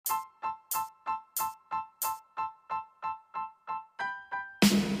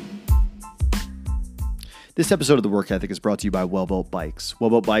This episode of The Work Ethic is brought to you by Wellboat Bikes.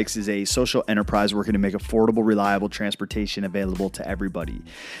 Wellboat Bikes is a social enterprise working to make affordable, reliable transportation available to everybody.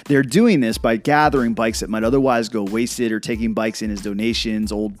 They're doing this by gathering bikes that might otherwise go wasted or taking bikes in as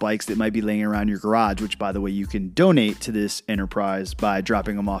donations, old bikes that might be laying around your garage, which, by the way, you can donate to this enterprise by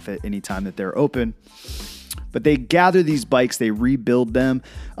dropping them off at any time that they're open. But they gather these bikes, they rebuild them,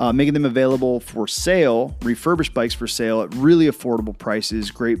 making them available for sale, refurbished bikes for sale at really affordable prices,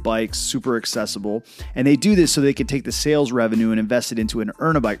 great bikes, super accessible. And they do this so they can take the sales revenue and invest it into an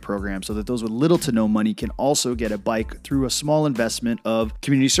Earn a Bike program so that those with little to no money can also get a bike through a small investment of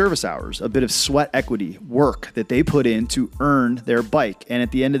community service hours, a bit of sweat equity, work that they put in to earn their bike. And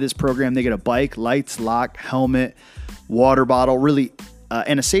at the end of this program, they get a bike, lights, lock, helmet, water bottle, really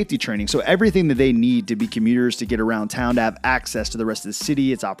and a safety training. So everything that they need to be commuters, to get around town, to have access to the rest of the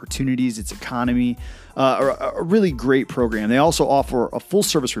city, its opportunities, its economy. A really great program. They also offer a full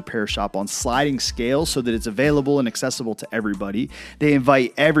service repair shop on sliding scales so that it's available and accessible to everybody. They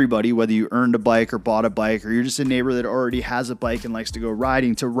invite everybody, whether you earned a bike or bought a bike, or you're just a neighbor that already has a bike and likes to go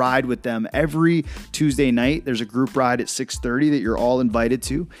riding, to ride with them every Tuesday night. There's a group ride at 6:30 that you're all invited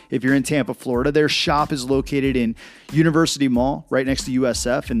to. If you're in Tampa, Florida, their shop is located in University Mall, right next to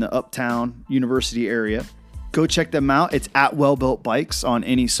USF in the Uptown University area. Go check them out. It's at Wellbuilt Bikes on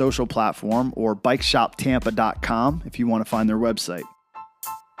any social platform, or bikeshoptampa.com if you want to find their website.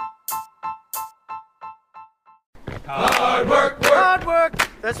 Hard work, hard work,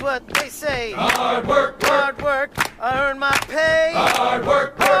 that's what they say. Hard work, I earn my pay. Hard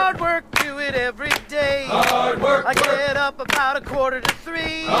work, do it every day. Hard work, I get up about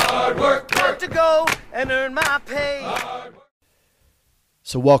 2:45. Hard work, got to go and earn my pay.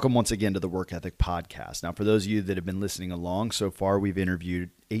 So welcome once again to the Work Ethic Podcast. Now, for those of you that have been listening along, so far we've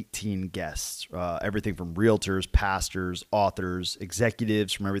interviewed 18 guests, everything from realtors, pastors, authors,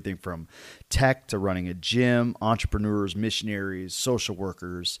 executives, from everything from tech to running a gym, entrepreneurs, missionaries, social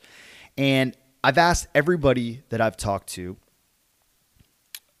workers. And I've asked everybody that I've talked to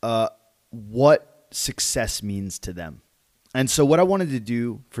what success means to them. And so what I wanted to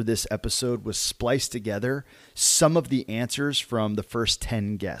do for this episode was splice together some of the answers from the first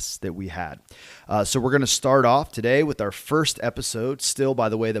 10 guests that we had. So we're going to start off today with our first episode, still, by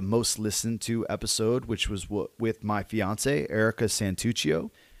the way, the most listened to episode, which was with my fiance, Erica Santuccio.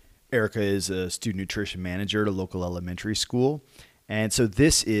 Erica is a student nutrition manager at a local elementary school. And so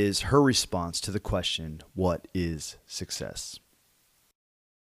this is her response to the question, what is success?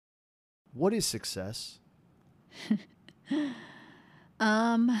 What is success?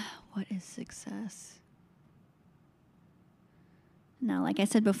 What is success? Now, like I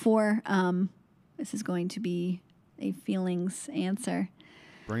said before, this is going to be a feelings answer.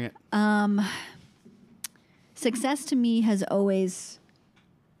 Bring it. Success to me has always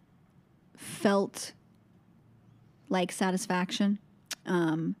felt like satisfaction.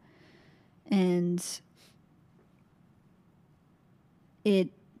 And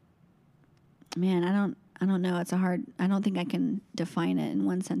I don't know. It's I don't think I can define it in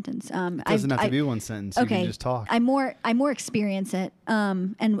one sentence. It doesn't have to be one sentence. You can just talk. I more experience it.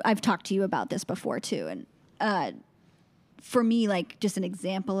 And I've talked to you about this before too. And for me, like, just an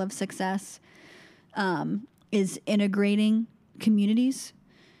example of success is integrating communities.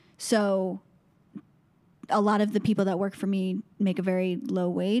 So a lot of the people that work for me make a very low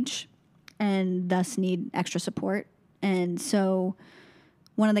wage and thus need extra support. And so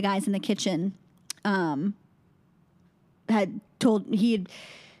one of the guys in the kitchen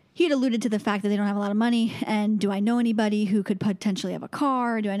he had alluded to the fact that they don't have a lot of money, and do I know anybody who could potentially have a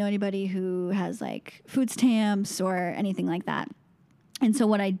car? Do I know anybody who has like food stamps or anything like that? And so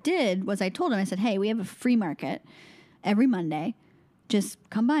what I did was I told him, I said, hey, we have a free market every Monday. Just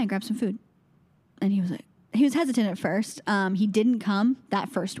come by and grab some food. And he was hesitant at first. He didn't come that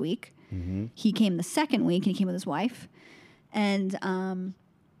first week. Mm-hmm. He came the second week, and he came with his wife. And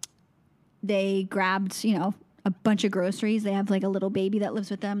they grabbed, a bunch of groceries. They have like a little baby that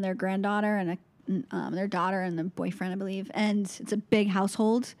lives with them, their granddaughter, and their daughter and the boyfriend, I believe. And it's a big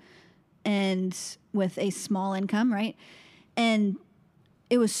household and with a small income, right? And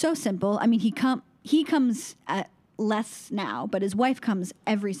it was so simple. I mean, he comes at less now, but his wife comes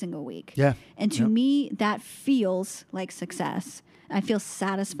every single week. Yeah. And to me, that feels like success. I feel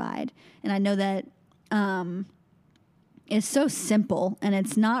satisfied. And I know that it's so simple, and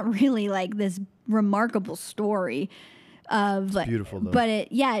it's not really like this remarkable story of like, beautiful though. But it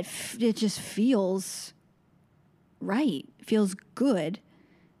just feels right. It feels good.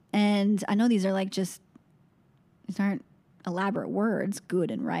 And I know these are these aren't elaborate words,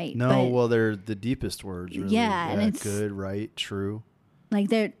 good and right. No, well, they're the deepest words, really. Yeah, and it's good, right, true. Like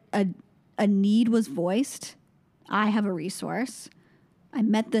they're a a need was voiced. I have a resource. I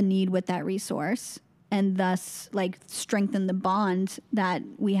met the need with that resource, and thus like strengthen the bond that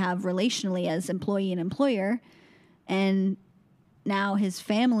we have relationally as employee and employer. And now his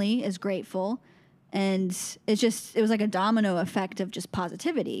family is grateful, and it was like a domino effect of just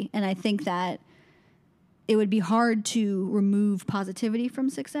positivity. And I think that it would be hard to remove positivity from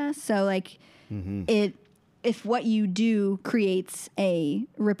success. So like if what you do creates a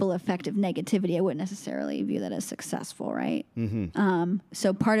ripple effect of negativity, I wouldn't necessarily view that as successful, right?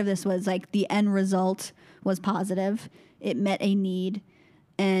 So part of this was like the end result was positive. It met a need,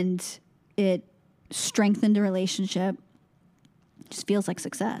 and it strengthened a relationship. Just feels like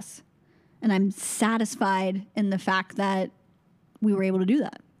success. And I'm satisfied in the fact that we were able to do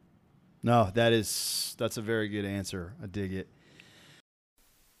that. No, that's a very good answer. I dig it.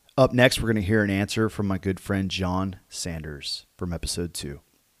 Up next, we're going to hear an answer from my good friend John Sanders from episode 2.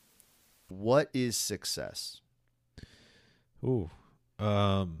 What is success? Ooh,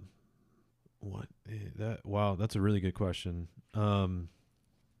 wow, that's a really good question. And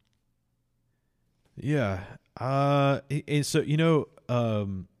so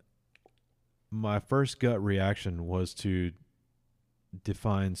my first gut reaction was to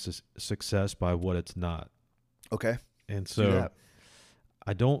define success by what it's not. Okay. And so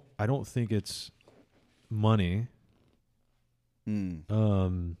I don't think it's money.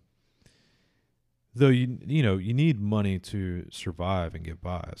 Though you need money to survive and get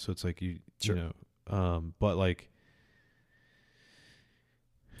by. So it's like but like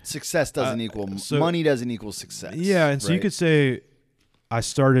success doesn't equal money doesn't equal success. Yeah, and so you could say I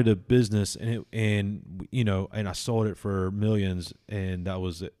started a business and I sold it for millions, and that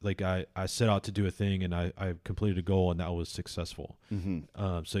was it. Like I set out to do a thing and I completed a goal, and that was successful.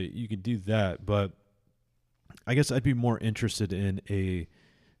 So you could do that, but I guess I'd be more interested in a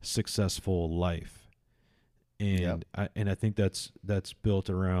successful life, and I think that's built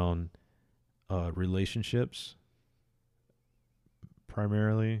around relationships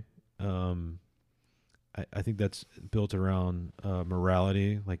primarily. I think that's built around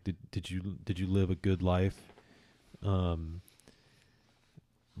morality. Like, did you live a good life? Can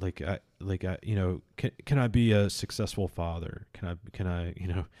I be a successful father? Can I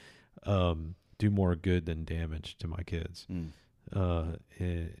do more good than damage to my kids?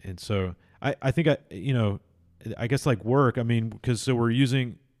 And so I think I guess like work. I mean, because so we're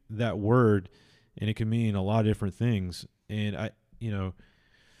using that word, and it can mean a lot of different things, and I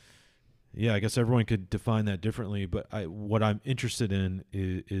guess everyone could define that differently, but what I'm interested in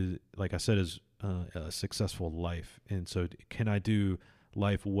is like I said, is a successful life. And so can I do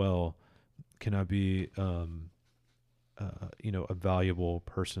life well? Can I be, a valuable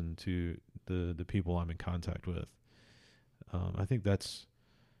person to the people I'm in contact with? I think that's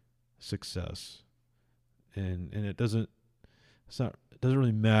success. And it doesn't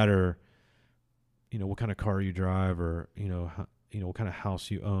really matter, what kind of car you drive, or, what kind of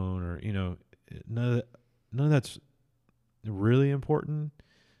house you own, or, none of that's really important.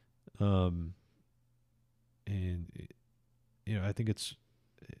 And, I think it's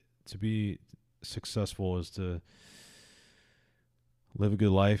to be successful is to live a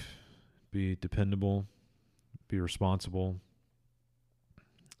good life, be dependable, be responsible.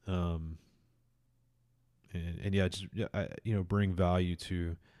 Bring value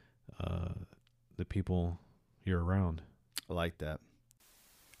to, the people you're around. I like that.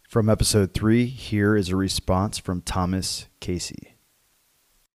 From episode 3, here is a response from Thomas Casey.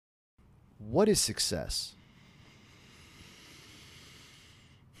 What is success?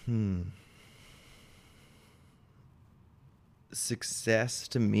 Success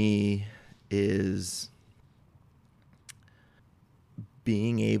to me is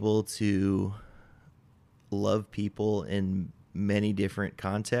being able to love people in many different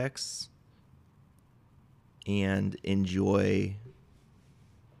contexts and enjoy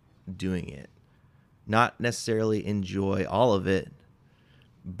doing it. Not necessarily enjoy all of it,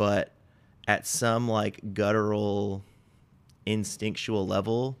 but at some like guttural, instinctual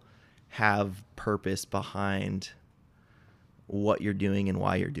level, have purpose behind what you're doing and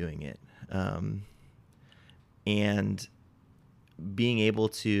why you're doing it. And being able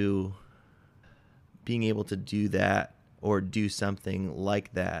to do that, or do something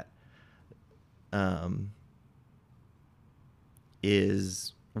like that,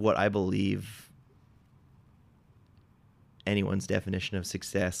 is what I believe anyone's definition of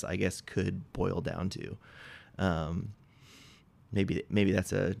success, I guess, could boil down to. Maybe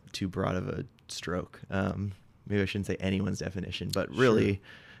that's too broad of a stroke. Maybe I shouldn't say anyone's definition, but really, sure,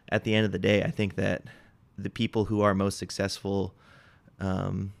 at the end of the day, I think that the people who are most successful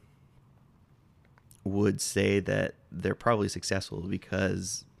would say that they're probably successful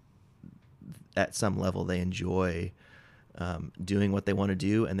because at some level they enjoy doing what they want to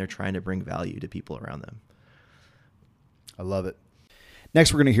do, and they're trying to bring value to people around them. I love it.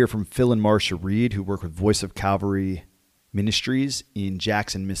 Next, we're going to hear from Phil and Marcia Reed, who work with Voice of Calvary Ministries in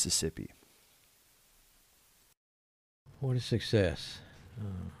Jackson, Mississippi. What is success?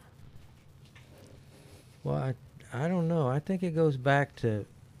 Well, I don't know. I think it goes back to,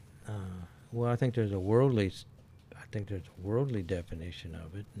 I think there's a worldly definition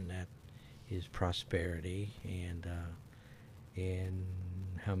of it, and that is prosperity and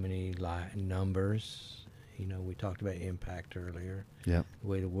how many numbers. You know, we talked about impact earlier. Yeah. The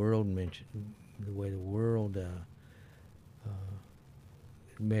way the world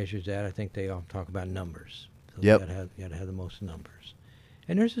measures that, I think they all talk about numbers. So Yep. You gotta have the most numbers,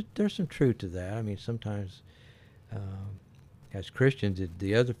 and there's some truth to that. I mean, sometimes as Christians,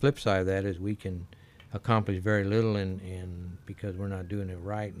 the other flip side of that is we can accomplish very little, and because we're not doing it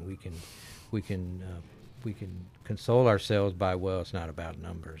right, and we can console ourselves by, well, it's not about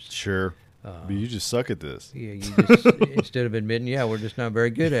numbers. Sure. But you just suck at this. Yeah, you just instead of admitting, yeah, we're just not very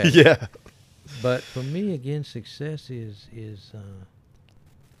good at it. Yeah. But for me, again, success is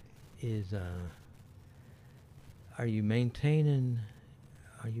are you maintaining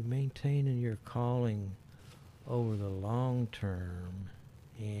your calling over the long term,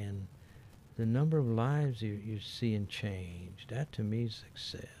 and the number of lives you're seeing change? That to me is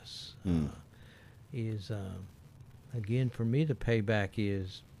success. Again, for me, the payback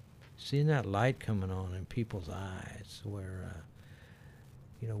is seeing that light coming on in people's eyes, where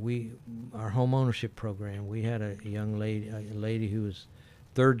our home ownership program, we had a lady who was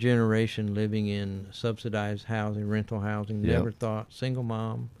third generation living in subsidized housing, rental housing, Yep. never thought, single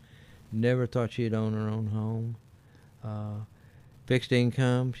mom, never thought she'd own her own home. Fixed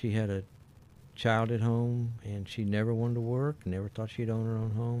income, she had a child at home, and she never wanted to work, never thought she'd own her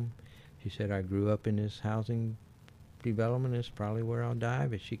own home. She said, I grew up in this housing development, it's probably where I'll die.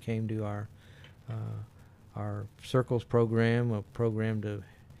 But she came to our Circles program, a program to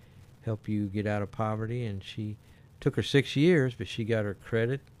help you get out of poverty, and she took her 6 years, but she got her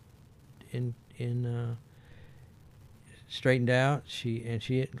credit straightened out.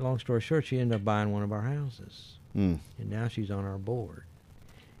 She long story short, she ended up buying one of our houses, and now she's on our board.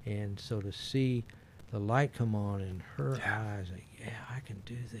 And so to see the light come on in her eyes, like, yeah, I can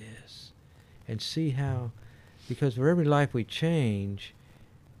do this, and see how, because for every life we change,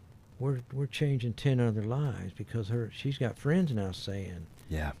 we're changing 10 other lives, because she's got friends now saying,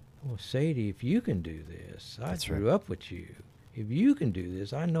 Yeah. well, Sadie, if you can do this, I That's grew right. up with you. If you can do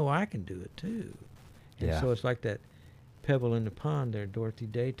this, I know I can do it too. And Yeah. so it's like that pebble in the pond there Dorothy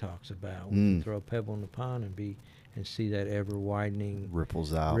Day talks about. We can throw a pebble in the pond and see that ever widening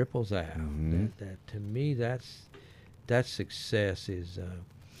Ripples out. Mhm. That to me, that's success is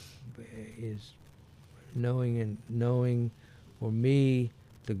knowing. For me,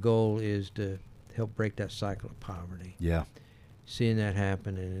 the goal is to help break that cycle of poverty. Yeah. Seeing that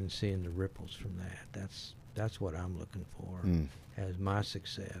happen and then seeing the ripples from that. That's what I'm looking for as my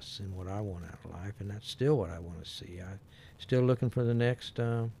success and what I want out of life, and that's still what I want to see. I'm still looking for the next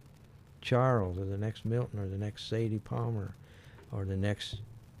Charles, or the next Milton, or the next Sadie Palmer, or the next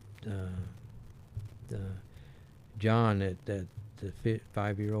John, that the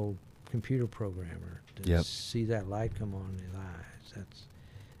 5-year-old computer programmer. To Yep. see that light come on in his eyes.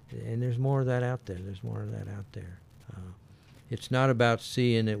 And there's more of that out there. It's not about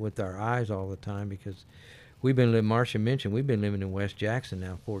seeing it with our eyes all the time, because Marcia mentioned, we've been living in West Jackson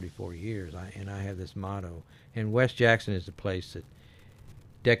now 44 years, and I have this motto. And West Jackson is the place that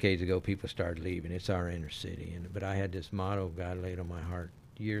decades ago people started leaving. It's our inner city. But I had this motto God laid on my heart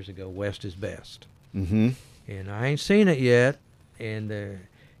years ago: West is best. Mm-hmm. And I ain't seen it yet, and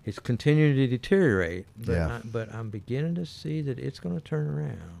it's continuing to deteriorate. But Yeah. but I'm beginning to see that it's going to turn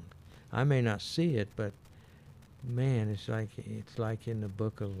around. I may not see it, but man, it's like in the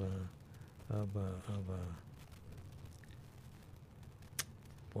book of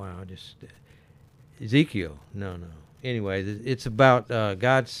Ezekiel. No. Anyway, it's about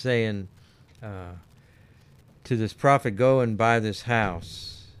God saying to this prophet, "Go and buy this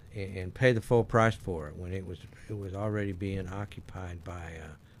house and pay the full price for it," when it was already being occupied by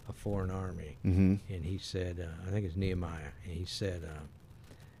a foreign army. Mm-hmm. And he said, I think it's Nehemiah, and he said,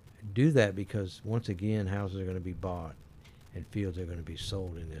 do that, because once again houses are going to be bought and fields are going to be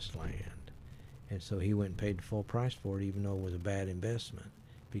sold in this land. And so he went and paid the full price for it, even though it was a bad investment,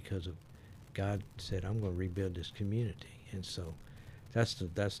 because of God said, I'm going to rebuild this community. And so that's the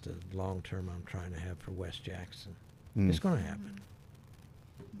long term I'm trying to have for West Jackson. It's going to happen.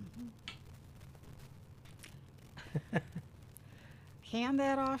 Hand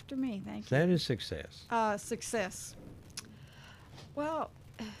that off to me. Thank you. That is success. Success. Well,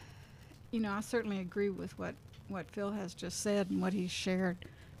 I certainly agree with what Phil has just said and what he's shared.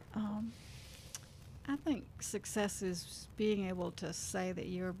 I think success is being able to say that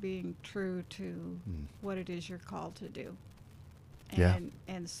you're being true to what it is you're called to do. Yeah.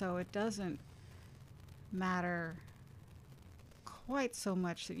 And so it doesn't matter quite so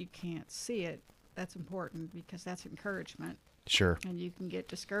much that you can't see it. That's important because that's encouragement. Sure. And you can get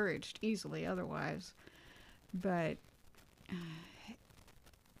discouraged easily otherwise. But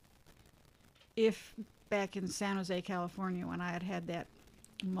if back in San Jose, California, when I had that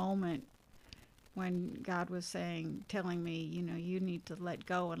moment when God was telling me, you need to let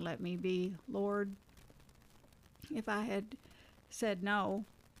go and let me be, Lord, if I had said no,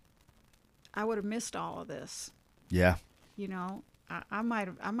 I would have missed all of this. Yeah. I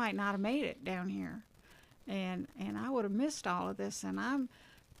might not have made it down here. And I would have missed all of this, and I'm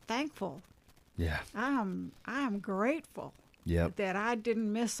thankful. Yeah. I'm grateful Yep. that I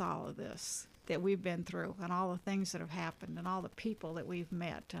didn't miss all of this that we've been through, and all the things that have happened, and all the people that we've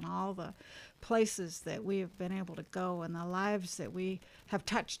met, and all the places that we have been able to go, and the lives that we have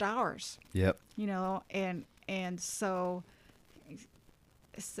touched ours. Yep. And so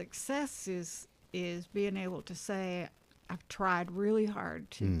success is being able to say, I've tried really hard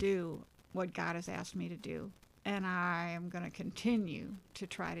to do what God has asked me to do, and I am going to continue to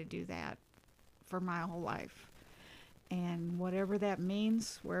try to do that for my whole life. And whatever that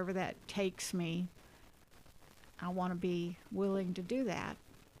means, wherever that takes me, I want to be willing to do that.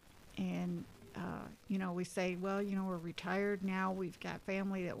 And, we say, well, we're retired now. We've got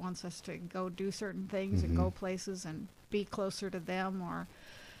family that wants us to go do certain things and go places and be closer to them. Or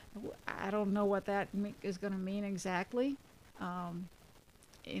I don't know what that is going to mean exactly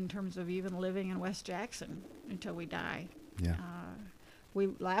in terms of even living in West Jackson until we die. Yeah. We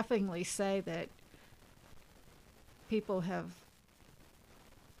laughingly say that people have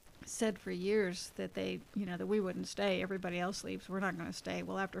said for years that that we wouldn't stay. Everybody else leaves. We're not going to stay.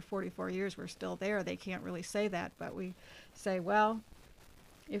 Well, after 44 years, we're still there. They can't really say that, but we say, well,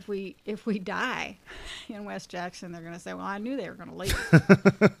 if we die in West Jackson, they're going to say, well, I knew they were going to leave.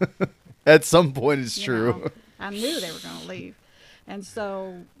 At some point, it's true. I knew they were going to leave. And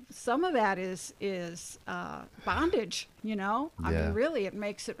so some of that is bondage, I mean, really, it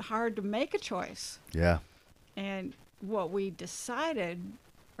makes it hard to make a choice. Yeah. And what we decided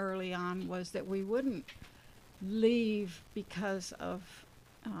early on was that we wouldn't leave because of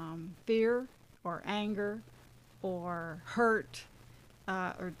fear or anger or hurt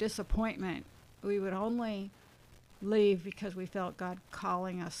or disappointment. We would only leave because we felt God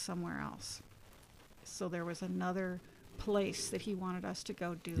calling us somewhere else. So there was another place that he wanted us to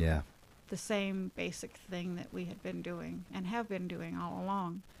go do the same basic thing that we had been doing and have been doing all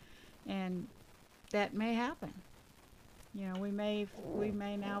along. And that may happen. We may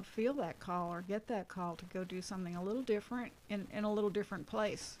now feel that call or get that call to go do something a little different in a little different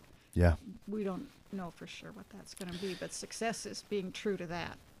place. Yeah. We don't know for sure what that's going to be, but success is being true to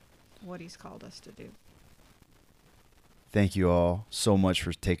that, what he's called us to do. Thank you all so much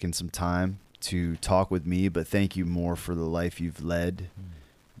for taking some time to talk with me, but thank you more for the life you've led,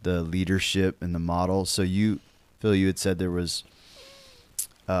 the leadership and the model. So Phil, you had said there was,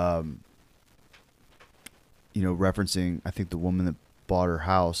 referencing, I think, the woman that bought her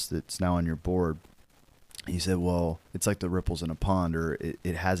house that's now on your board. You said, well, it's like the ripples in a pond, or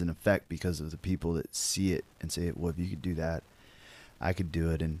it has an effect because of the people that see it and say, well, if you could do that, I could do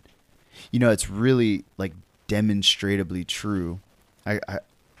it. And, it's really like demonstrably true.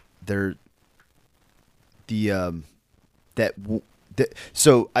 The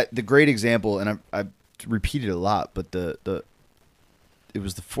great example, and I repeated it a lot, but it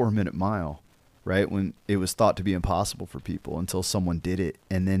was the 4-minute mile, right? When it was thought to be impossible for people until someone did it,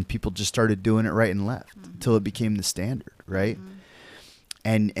 and then people just started doing it right and left until it became the standard, right?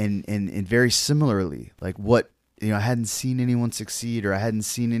 And very similarly, like I hadn't seen anyone succeed, or I hadn't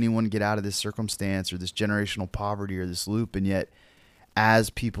seen anyone get out of this circumstance or this generational poverty or this loop, and yet as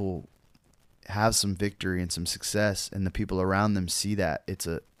people have some victory and some success and the people around them see that, it's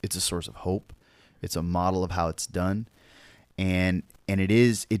a source of hope. It's a model of how it's done, and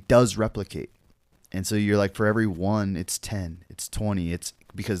it does replicate. And so you're like, for every one, it's 10, it's 20. It's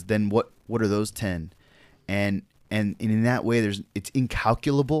because then what are those 10? And in that way, it's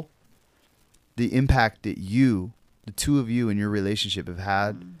incalculable. The impact that the two of you in your relationship have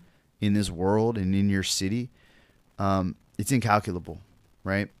had in this world and in your city, it's incalculable,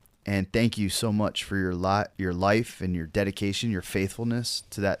 right? And thank you so much for your life and your dedication, your faithfulness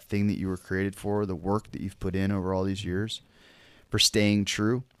to that thing that you were created for, the work that you've put in over all these years, for staying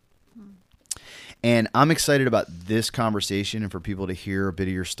true. And I'm excited about this conversation and for people to hear a bit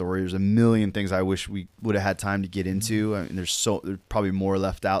of your story. There's a million things I wish we would have had time to get into. I mean, there's probably more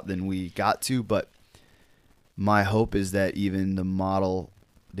left out than we got to, but my hope is that even the model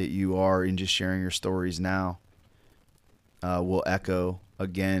that you are in just sharing your stories now will echo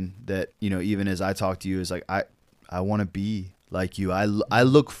again, that, you know, even as I talk to you, is like, I want to be like you. I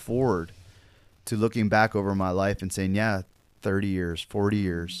look forward to looking back over my life and saying, yeah, 30 years, 40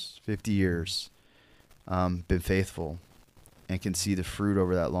 years, 50 years, been faithful, and can see the fruit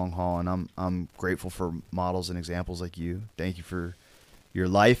over that long haul. And I'm grateful for models and examples like you. Thank you for your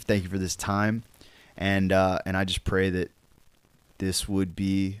life. Thank you for this time. And I just pray that this would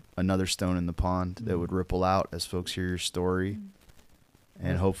be another stone in the pond that would ripple out as folks hear your story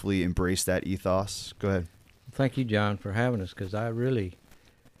and hopefully embrace that ethos. Go ahead. Thank you, John, for having us, because I really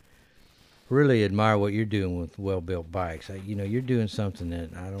admire what you're doing with Well-Built Bikes. You're doing something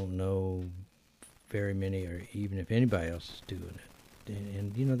that I don't know very many, or even if anybody else is doing it.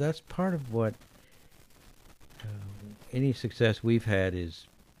 And that's part of what any success we've had is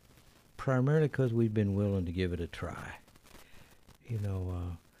primarily because we've been willing to give it a try.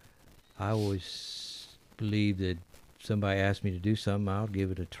 I always believe that somebody asked me to do something, I'll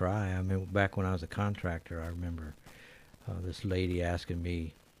give it a try. I mean, back when I was a contractor, I remember this lady asking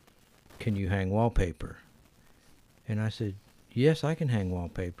me, "Can you hang wallpaper?" And I said, "Yes, I can hang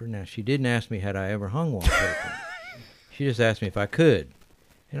wallpaper." Now, she didn't ask me had I ever hung wallpaper. She just asked me if I could.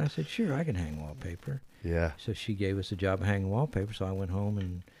 And I said, "Sure, I can hang wallpaper." Yeah. So she gave us a job of hanging wallpaper, so I went home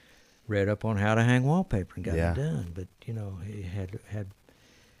and read up on how to hang wallpaper and got it done. But, it had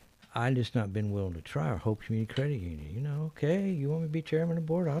I just not been willing to try. Or Hope Community Credit Union, okay, you want me to be chairman of the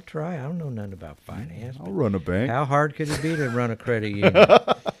board? I'll try. I don't know nothing about finance. I'll run a bank. How hard could it be to run a credit union?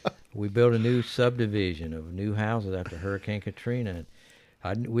 We built a new subdivision of new houses after Hurricane Katrina.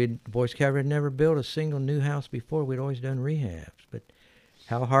 Boys Cavalry had never built a single new house before. We'd always done rehabs. But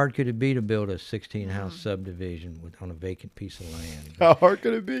how hard could it be to build a 16-house subdivision on a vacant piece of land? How hard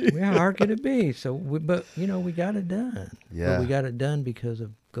could it be? How hard could it be? So, we got it done. Yeah. But we got it done because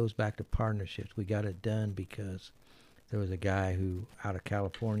goes back to partnerships. We got it done because there was a guy who out of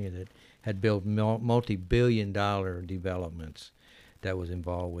California that had built multi-billion-dollar developments that was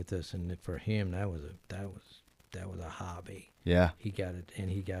involved with us, and for him that was a hobby. Yeah. He got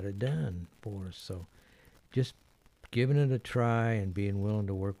it done for us. So just giving it a try and being willing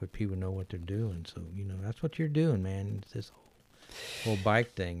to work with people who know what they're doing. So that's what you're doing, man. It's this whole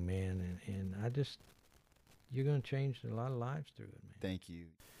bike thing, man, and you're going to change a lot of lives through it, man. Thank you.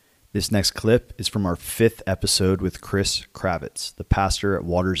 This next clip is from our 5th episode with Chris Kravitz, the pastor at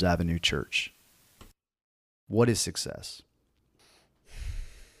Waters Avenue Church. What is success?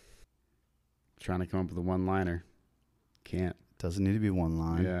 Trying to come up with a one-liner. Can't. Doesn't need to be one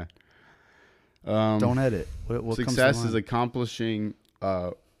line. Yeah. Don't edit. What success comes to is accomplishing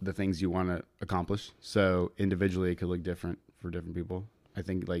the things you want to accomplish. So individually, it could look different for different people. I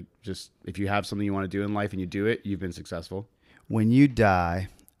think just if you have something you want to do in life and you do it, you've been successful. When you die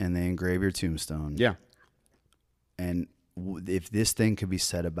and they engrave your tombstone. Yeah. And if this thing could be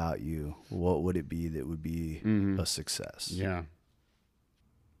said about you, what would it be that would be a success? Yeah.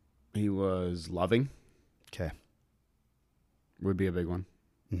 He was loving. Okay. Would be a big one.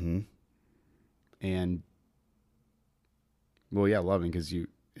 Mm-hmm. And, well, yeah, loving, because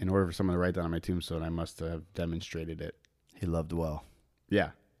in order for someone to write that on my tombstone, I must have demonstrated it. He loved well. Yeah.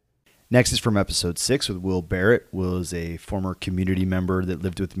 Next is from episode 6 with Will Barrett. Will is a former community member that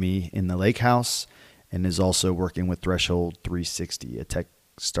lived with me in the lake house and is also working with Threshold 360, a tech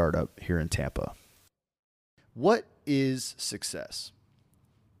startup here in Tampa. What is success?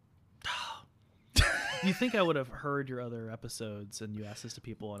 You think I would have heard your other episodes and you asked this to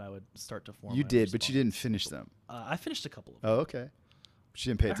people and I would start to form You my did, but you response. didn't finish them. I finished a couple of them. Oh, okay. But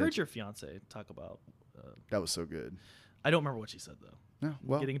you didn't pay I attention. heard your fiance talk about. That was so good. I don't remember what she said though. No,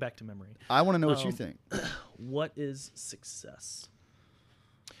 well, Getting back to memory. I want to know what you think. What is success?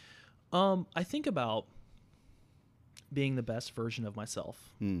 I think about being the best version of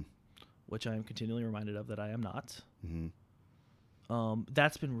myself, which I am continually reminded of that I am not. Mm-hmm.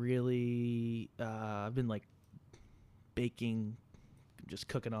 That's been really, I've been baking, just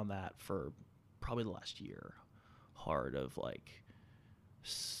cooking on that for probably the last year. Hard of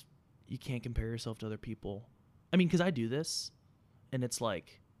you can't compare yourself to other people. I mean, because I do this, and it's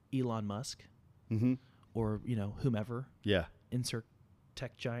like Elon Musk, Mm-hmm. or whomever. Yeah. Insert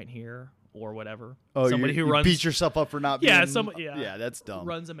tech giant here, or whatever. Oh, somebody who you runs beat yourself up for not being. yeah, that's dumb.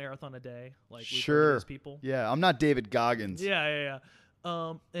 runs a marathon a day. Like we've heard of Sure. those people. Yeah, I'm not David Goggins. Yeah.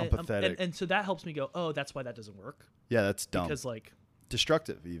 And, pathetic. and so that helps me go, oh, that's why that doesn't work. Yeah, that's dumb. Because like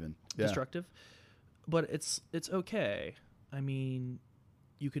Destructive, even. Yeah. destructive. But it's okay. I mean,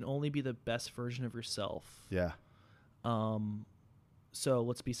 you can only be the best version of yourself. Yeah. So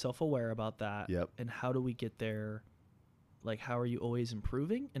let's be self-aware about that. Yep. And how do we get there? Like, how are you always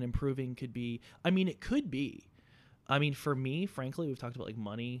improving? And improving could be, I mean, it could be. I mean, for me, frankly, we've talked about like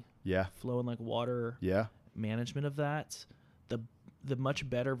money, Yeah. flowing like water, Yeah. management of that. The much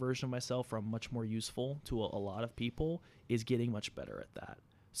better version of myself, or I'm much more useful to a lot of people, is getting much better at that.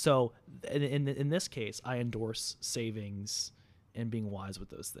 So in this case, I endorse savings and being wise with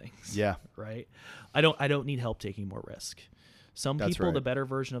those things. Yeah. Right. I don't need help taking more risk. Some That's people, right. the better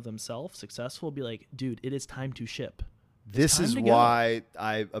version of themselves, successful, will be like, dude, it is time to ship. This time is to go. why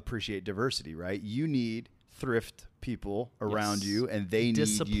I appreciate diversity, right? You need thrift people around Yes. you, and they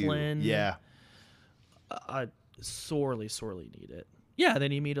Discipline. need you. Yeah. I sorely need it. Yeah, they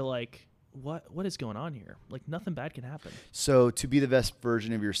need me to like, what is going on here? Like, nothing bad can happen. So to be the best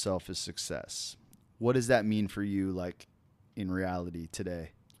version of yourself is success. What does that mean for you, like in reality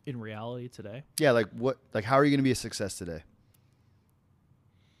today? In reality today. Yeah, like what? Like how are you going to be a success today?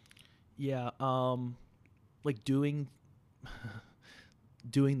 Yeah, like doing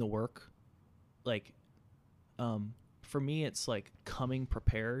the work. Like, for me, it's like coming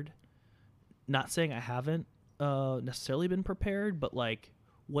prepared. Not saying I haven't necessarily been prepared, but like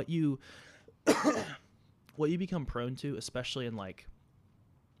what you become prone to, especially in like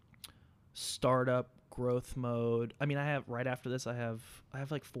startup growth mode. I mean, I have right after this, I have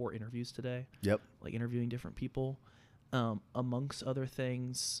like 4 interviews today. Yep. Like interviewing different people, amongst other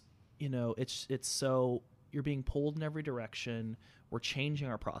things. You know, it's so you're being pulled in every direction. We're changing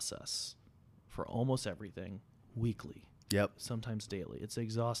our process for almost everything weekly. Yep. Sometimes daily. It's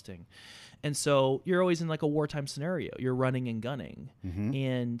exhausting. And so you're always in like a wartime scenario. You're running and gunning. Mm-hmm.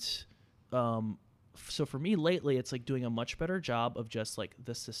 And so for me lately, it's like doing a much better job of just like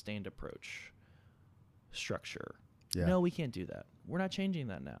the sustained approach structure. Yeah. No, we can't do that. We're not changing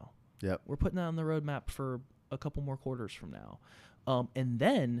that now. Yep. We're putting that on the roadmap for a couple more quarters from now. And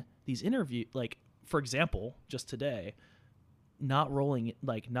then these like, for example, just today, not rolling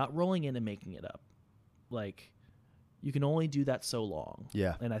in and making it up. Like, you can only do that so long.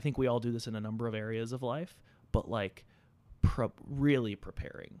 Yeah. And I think we all do this in a number of areas of life, but like really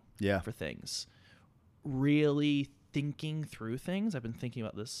preparing for things, really thinking through things. I've been thinking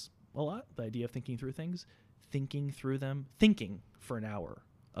about this a lot, the idea of thinking through things, thinking through them, thinking for an hour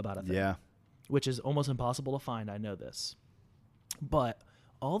about a thing, Yeah. which is almost impossible to find. I know this, but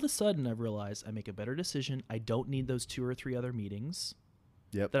all of a sudden I've realized I make a better decision. I don't need those 2 or 3 other meetings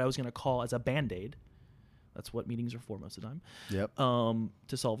Yep. that I was going to call as a Band-Aid. That's what meetings are for most of the time. Yep.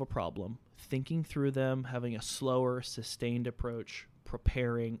 To solve a problem, thinking through them, having a slower, sustained approach,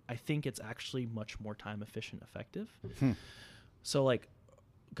 preparing. I think it's actually much more time efficient, effective. So like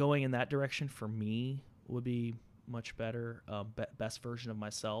going in that direction for me would be much better. Best version of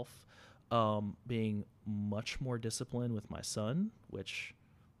myself. Being much more disciplined with my son, which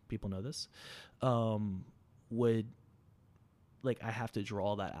people know this, would like I have to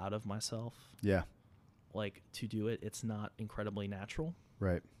draw that out of myself. Yeah. Like to do it, it's not incredibly natural.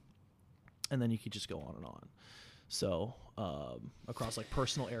 Right. And then you could just go on and on. So across like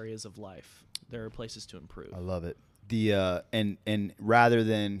personal areas of life, there are places to improve. I love it. The and rather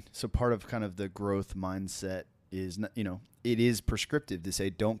than so part of kind of the growth mindset is not, it is prescriptive to say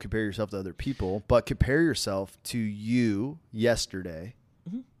don't compare yourself to other people, but compare yourself to you yesterday,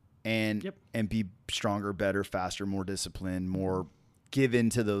 and be stronger, better, faster, more disciplined, more give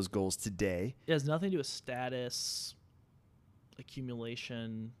into those goals today. It has nothing to do with status,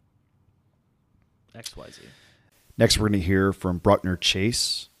 accumulation, XYZ. Next, we're going to hear from Bruckner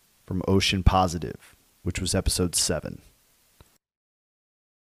Chase from Ocean Positive, which was episode 7.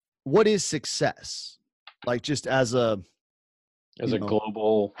 What is success? Like just as a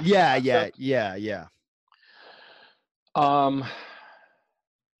global. Yeah.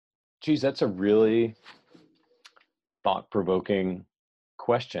 Geez, that's a really thought-provoking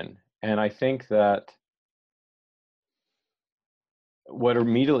question. And I think that what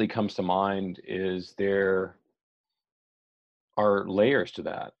immediately comes to mind is there are layers to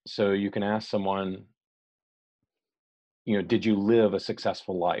that. So you can ask someone, did you live a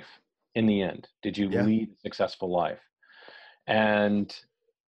successful life in the end? Did you lead a successful life? And,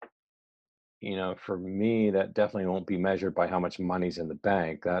 for me, that definitely won't be measured by how much money's in the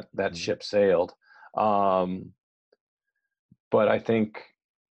bank. That ship sailed. But I think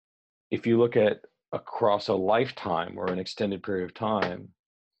if you look at across a lifetime or an extended period of time,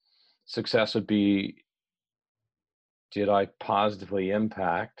 success would be, did I positively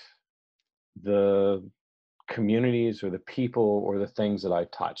impact the communities or the people or the things that I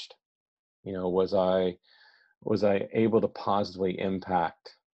touched? You know, was I able to positively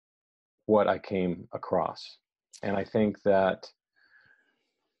impact what I came across? And I think that,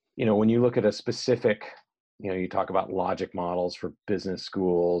 you know, when you look at a specific, you know, you talk about logic models for business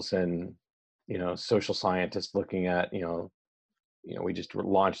schools, and, you know, social scientists looking at, we just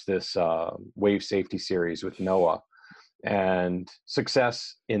launched this wave safety series with NOAA, and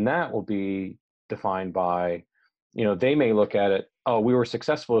success in that will be defined by, you know, they may look at it, oh, we were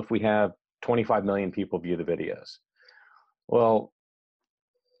successful if we have 25 million people view the videos. Well,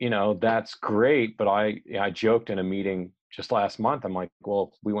 you know, that's great, but I joked in a meeting just last month, I'm like,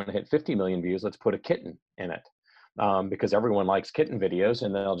 well, if we want to hit 50 million views, let's put a kitten in it, because everyone likes kitten videos,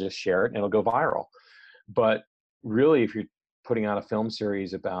 and they'll just share it and it'll go viral. But really, if you're putting out a film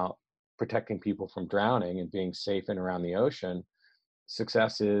series about protecting people from drowning and being safe in around the ocean,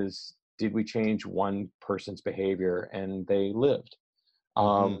 success is, did we change one person's behavior and they lived?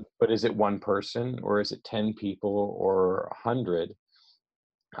 But is it one person, or is it 10 people or 100?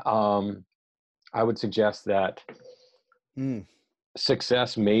 I would suggest that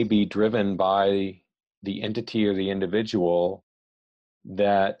success may be driven by the entity or the individual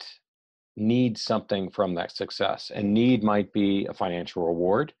that needs something from that success. And need might be a financial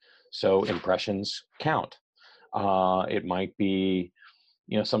reward, so impressions count. It might be,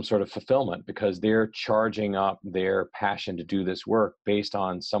 you know, some sort of fulfillment, because they're charging up their passion to do this work based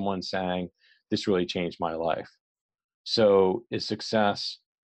on someone saying, this really changed my life. So is success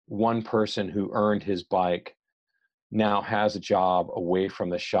one person who earned his bike, now has a job away from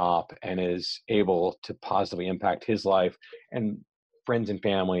the shop and is able to positively impact his life and friends and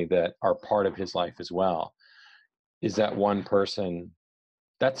family that are part of his life as well? Is that one person,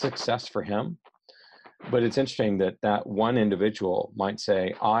 that's success for him? But it's interesting that that one individual might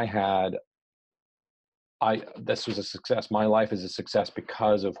say, this was a success. My life is a success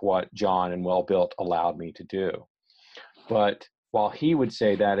because of what John and Well Built allowed me to do. But while he would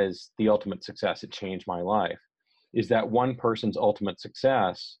say that is the ultimate success, it changed my life, is that one person's ultimate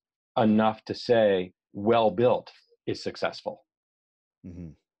success enough to say Well Built is successful?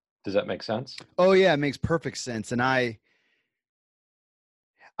 Does that make sense? Oh yeah, it makes perfect sense. And I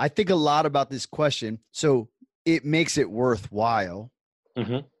think a lot about this question. So it makes it worthwhile.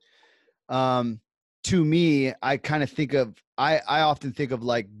 To me, I kind of think of, I often think of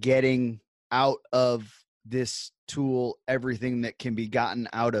like getting out of this tool everything that can be gotten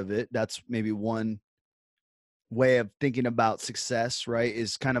out of it. That's maybe one way of thinking about success, right?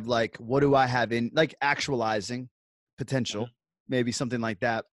 Is kind of like, what do I have in, like, actualizing potential, maybe something like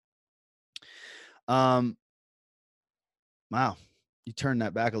that. Wow, you turned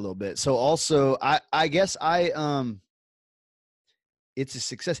that back a little bit. So also, I guess it's a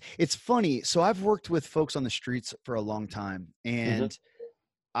success. It's funny. So I've worked with folks on the streets for a long time, and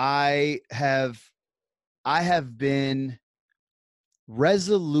I have been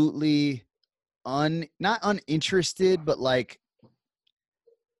resolutely not uninterested, but like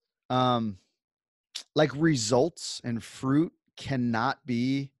results and fruit cannot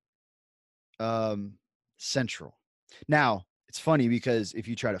be central. Now, it's funny because if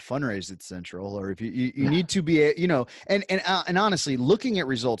you try to fundraise, it's central, or if you need to be, you know, and honestly, looking at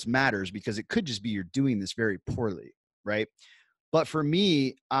results matters, because it could just be you're doing this very poorly, right? But for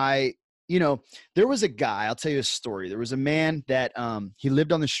me, you know, there was a guy, I'll tell you a story. There was a man that he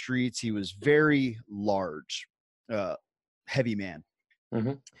lived on the streets. He was very large, heavy man.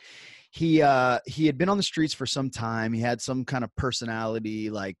 He had been on the streets for some time. He had some kind of personality,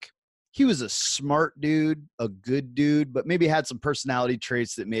 like, he was a smart dude, a good dude, but maybe had some personality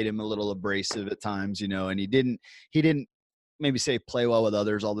traits that made him a little abrasive at times, you know, and he didn't maybe say play well with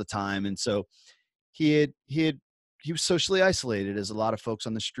others all the time. And so he was socially isolated, as a lot of folks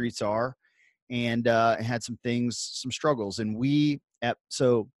on the streets are, and had some struggles. And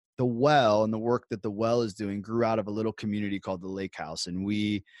so the Well and the work that the Well is doing grew out of a little community called the Lake House. And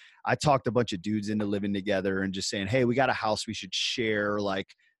I talked a bunch of dudes into living together and just saying, hey, we got a house we should share. Like,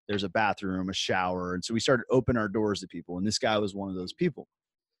 there's a bathroom, a shower. And so we started opening our doors to people. And this guy was one of those people.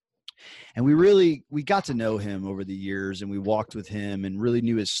 And we got to know him over the years, and we walked with him and really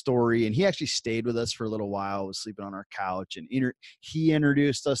knew his story. And he actually stayed with us for a little while, was sleeping on our couch. And he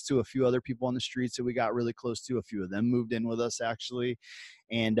introduced us to a few other people on the streets that we got really close to. A few of them moved in with us, actually.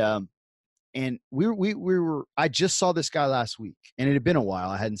 And I just saw this guy last week, and it had been a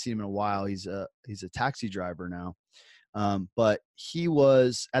while. I hadn't seen him in a while. He's a taxi driver now. But he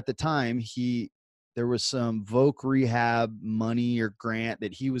was, at the time, there was some Voc rehab money or grant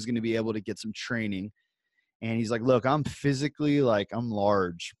that he was going to be able to get some training. And he's like, look, I'm physically like, I'm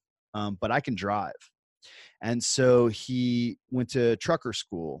large, but I can drive. And so he went to trucker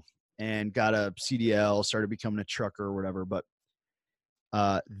school and got a CDL, started becoming a trucker or whatever. But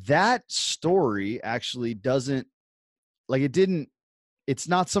that story actually doesn't, like, it's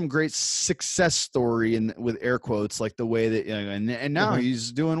not some great success story with air quotes, like the way that, and now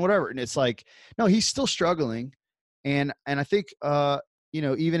he's doing whatever. And it's like, no, he's still struggling. And I think,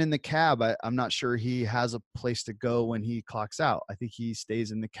 even in the cab, I'm not sure he has a place to go when he clocks out. I think he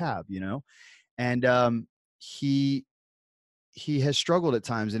stays in the cab, and he has struggled at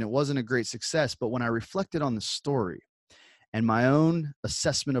times, and it wasn't a great success. But when I reflected on the story and my own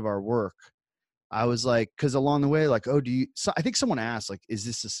assessment of our work, I was like, because along the way, like, I think someone asked, like, is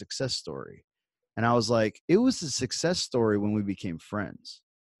this a success story? And I was like, it was a success story when we became friends.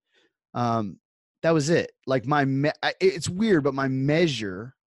 That was it. Like it's weird, but my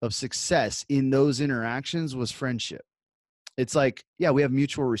measure of success in those interactions was friendship. It's like, yeah, we have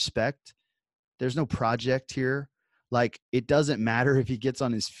mutual respect. There's no project here. Like, it doesn't matter if he gets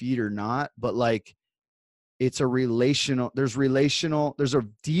on his feet or not, but like, there's a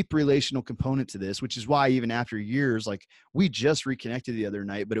deep relational component to this, which is why even after years, like, we just reconnected the other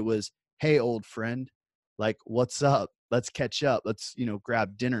night, but it was, hey, old friend, like, what's up? Let's catch up. Let's,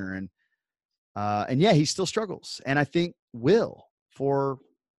 grab dinner. And yeah, he still struggles. And I think will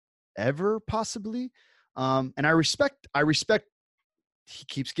forever, possibly. And I respect, he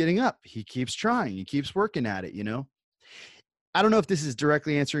keeps getting up. He keeps trying. He keeps working at it, I don't know if this is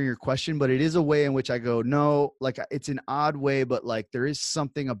directly answering your question, but it is a way in which I go, no, like, it's an odd way, but like, there is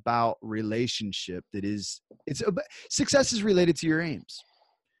something about relationship success is related to your aims,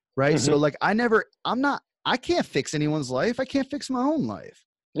 right? So like, I can't fix anyone's life. I can't fix my own life.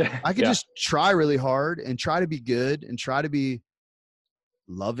 I could just try really hard and try to be good and try to be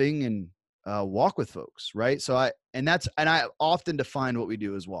loving and walk with folks. Right. So I often define what we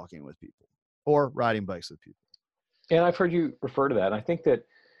do as walking with people or riding bikes with people. And I've heard you refer to that. And I think that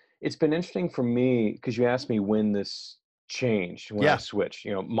it's been interesting for me, because you asked me when this changed, when I switched.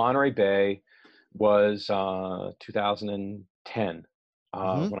 Monterey Bay was 2010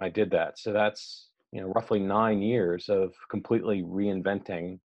 when I did that. So that's, roughly 9 years of completely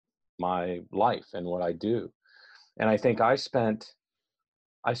reinventing my life and what I do. And I think I spent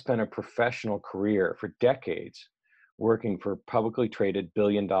a professional career for decades working for publicly traded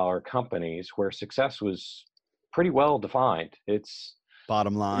billion-dollar companies where success was pretty well defined. It's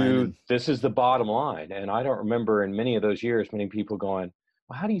bottom line. This is the bottom line. And I don't remember in many of those years, many people going,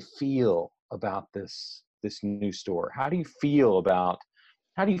 well, how do you feel about this new store? How do you feel about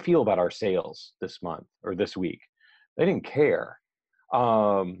our sales this month or this week? They didn't care.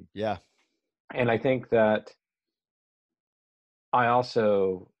 And I think that I'm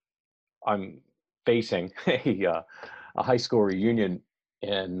facing a high school reunion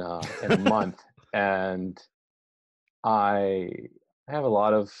in a month. And I have a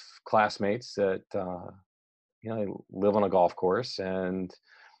lot of classmates that, live on a golf course, and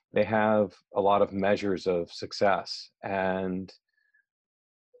they have a lot of measures of success. And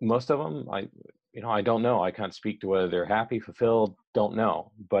most of them, I don't know. I can't speak to whether they're happy, fulfilled, don't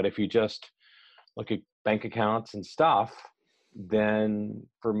know. But if you just look at bank accounts and stuff, then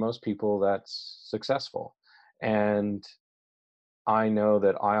for most people, that's successful. And I know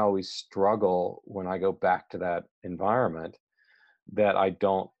that I always struggle when I go back to that environment, that I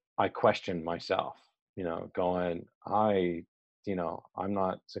question myself, going, I'm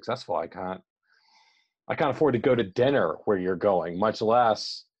not successful. I can't afford to go to dinner where you're going, much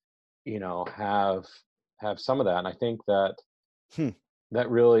less, have some of that. And I think that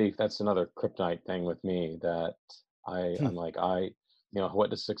that's another kryptonite thing with me, that I'm like, what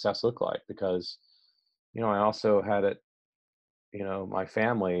does success look like? Because, I also had it, my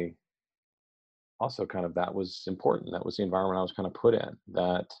family also kind of, that was important. That was the environment I was kind of put in,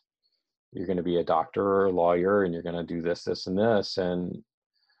 that you're going to be a doctor or a lawyer and you're going to do this, this, and this. And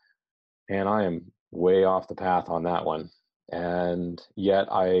I am way off the path on that one. And yet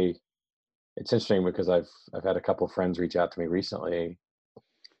it's interesting because I've had a couple of friends reach out to me recently,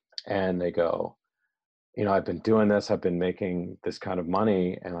 and they go, I've been doing this, I've been making this kind of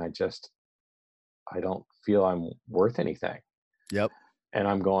money, and I don't feel I'm worth anything. Yep. And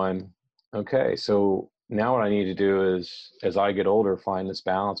I'm going, okay, so now what I need to do is, as I get older, find this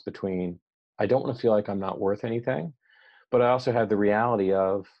balance between, I don't want to feel like I'm not worth anything, but I also have the reality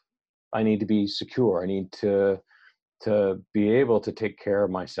of, I need to be secure. I need to be able to take care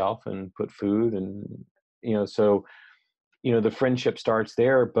of myself and put food and, so the friendship starts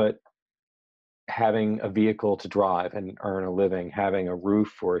there, but having a vehicle to drive and earn a living, having a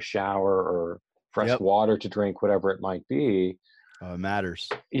roof or a shower or fresh Yep. water to drink, whatever it might be. It matters.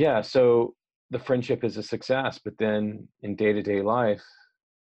 Yeah. So the friendship is a success, but then in day-to-day life,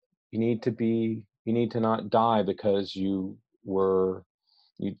 you need to not die because you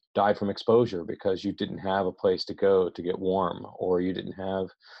died from exposure because you didn't have a place to go to get warm, or you didn't have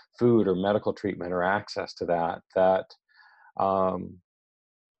food or medical treatment or access to that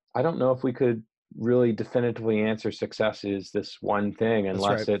I don't know if we could really definitively answer success is this one thing,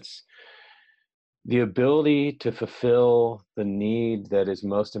 unless right. it's the ability to fulfill the need that is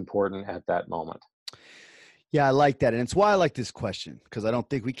most important at that moment. Yeah, I like that. And it's why I like this question, because I don't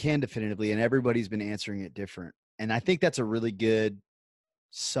think we can definitively, and everybody's been answering it different. And I think that's a really good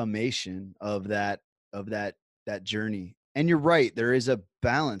summation of that journey. And you're right, there is a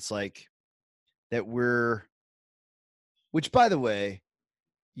balance like that which by the way,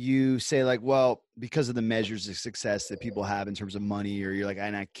 you say like, well, because of the measures of success that people have in terms of money, or you're like,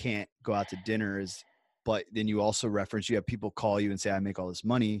 and I can't go out to dinner, but then you also reference, you have people call you and say, I make all this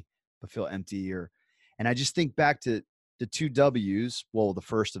money, but feel empty. And I just think back to the 2 W's. Well, the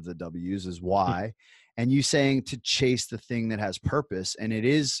first of the W's is why, and you saying to chase the thing that has purpose. And it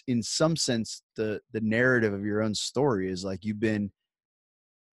is in some sense, the narrative of your own story is like, you've been,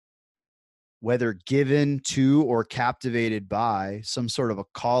 whether given to or captivated by some sort of a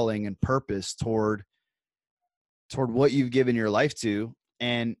calling and purpose toward what you've given your life to.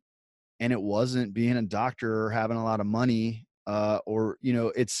 And it wasn't being a doctor or having a lot of money, or,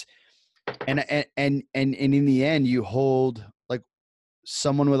 it's, and in the end, you hold like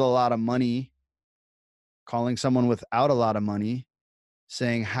someone with a lot of money, calling someone without a lot of money,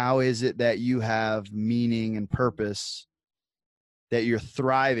 saying, how is it that you have meaning and purpose, that you're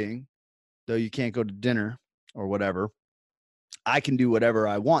thriving, though you can't go to dinner or whatever? I can do whatever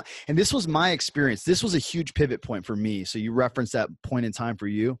I want. And this was my experience. This was a huge pivot point for me. So you referenced that point in time for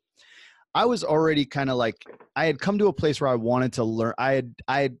you. I was already kind of like, I had come to a place where I wanted to learn. I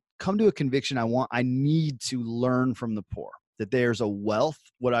had come to a conviction. I need to learn from the poor, that there's a wealth,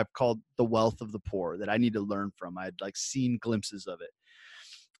 what I've called the wealth of the poor, that I need to learn from. I had like seen glimpses of it.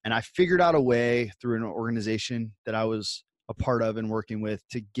 And I figured out a way through an organization that I was a part of and working with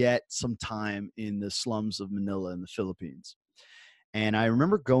to get some time in the slums of Manila in the Philippines. And I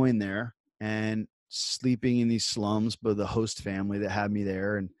remember going there and sleeping in these slums with the host family that had me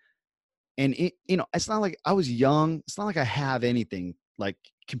there. And it, it's not like I was young. It's not like I have anything like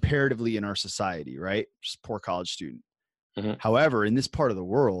comparatively in our society, right? Just poor college student. Mm-hmm. However, in this part of the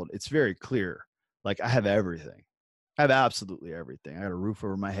world, it's very clear. Like I have everything. I have absolutely everything. I got a roof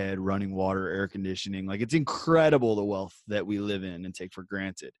over my head, running water, air conditioning. Like it's incredible the wealth that we live in and take for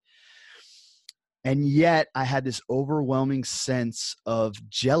granted. And yet I had this overwhelming sense of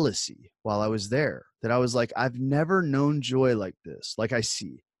jealousy while I was there, that I was like, I've never known joy like this, like I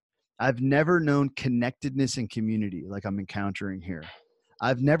see. I've never known connectedness and community like I'm encountering here.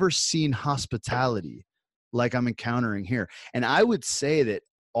 I've never seen hospitality like I'm encountering here. And I would say that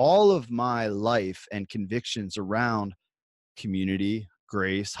all of my life and convictions around community,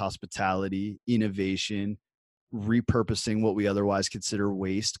 grace, hospitality, innovation, repurposing what we otherwise consider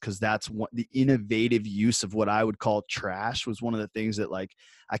waste, because that's what the innovative use of what I would call trash was one of the things that like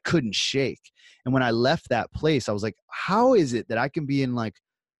I couldn't shake. And when I left that place, I was like, how is it that I can be in like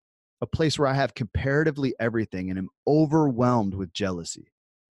a place where I have comparatively everything and am overwhelmed with jealousy?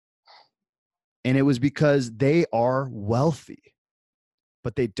 And it was because they are wealthy,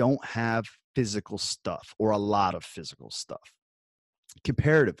 but they don't have physical stuff or a lot of physical stuff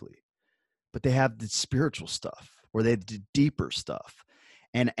comparatively, but they have the spiritual stuff or they have the deeper stuff.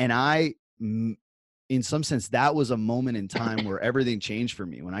 And I, in some sense, that was a moment in time where everything changed for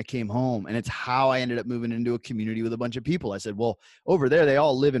me when I came home. And it's how I ended up moving into a community with a bunch of people. I said, well, over there, they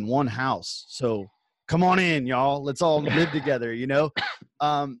all live in one house. So come on in, y'all. Let's all live together,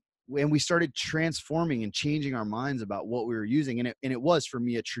 and we started transforming and changing our minds about what we were using. And it was for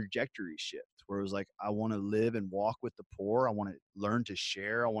me a trajectory shift where it was like, I want to live and walk with the poor. I want to learn to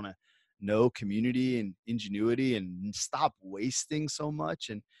share. I want to know community and ingenuity and stop wasting so much.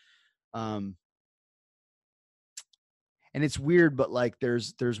 And it's weird, but like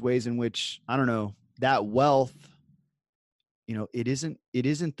there's ways in which, I don't know, that wealth, it isn't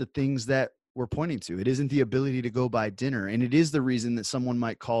the things that we're pointing to. It isn't the ability to go buy dinner. And it is the reason that someone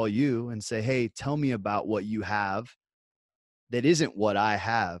might call you and say, hey, tell me about what you have that isn't what I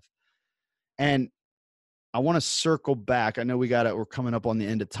have. And I want to circle back. I know we're coming up on the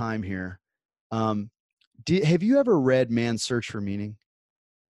end of time here. Have you ever read Man's Search for Meaning?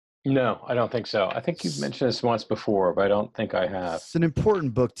 No, I don't think so. I think you've mentioned this once before, but I don't think I have. It's an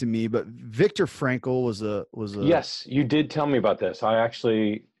important book to me, but Viktor Frankl was a Yes, you did tell me about this. I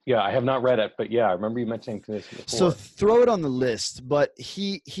actually, yeah, I have not read it, but yeah, I remember you mentioning this before. So throw it on the list. But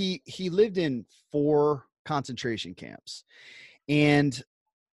he lived in 4 concentration camps, and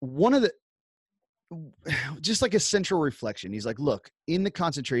one of the, just like a central reflection, he's like, look, in the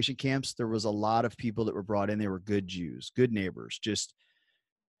concentration camps, there was a lot of people that were brought in. They were good Jews, good neighbors, just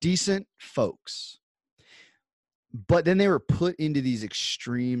decent folks. But then they were put into these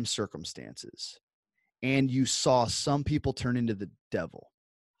extreme circumstances, and you saw some people turn into the devil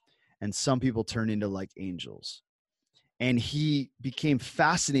and some people turn into like angels. And he became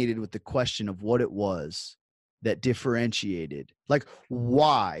fascinated with the question of what it was that differentiated, like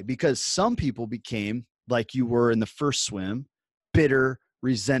why? Because some people became like you were in the first swim, bitter,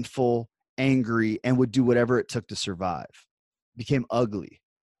 resentful, angry, and would do whatever it took to survive, became ugly.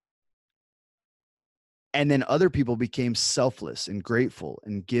 And then other people became selfless and grateful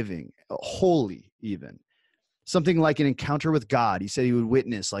and giving, holy even. Something like an encounter with God. He said he would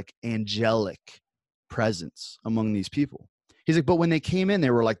witness like angelic presence among these people. He's like, but when they came in, they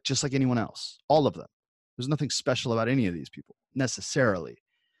were like just like anyone else, all of them. There's nothing special about any of these people necessarily.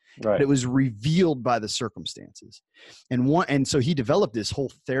 Right. But it was revealed by the circumstances. And so he developed this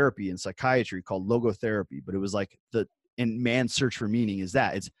whole therapy in psychiatry called logotherapy, but it was like in Man's Search for Meaning is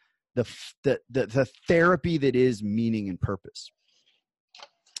that it's the therapy that is meaning and purpose.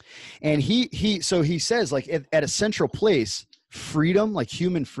 And he says like at a central place, freedom, like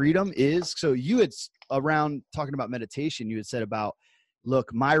human freedom is, so you had around talking about meditation, you had said about,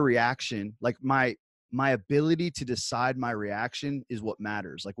 look, my reaction, like my ability to decide my reaction is what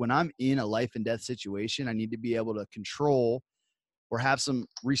matters. Like when I'm in a life and death situation, I need to be able to control or have some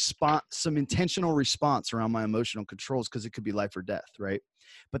response, some intentional response around my emotional controls, because it could be life or death, right?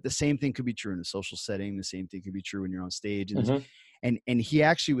 But the same thing could be true in a social setting. The same thing could be true when you're on stage. And and he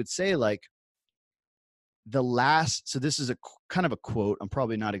actually would say like so this is a kind of a quote, I'm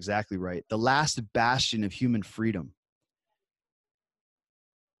probably not exactly right. The last bastion of human freedom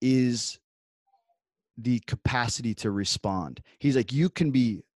is the capacity to respond. He's like, you can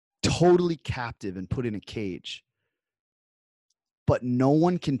be totally captive and put in a cage, but no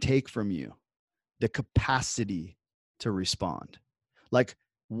one can take from you the capacity to respond. Like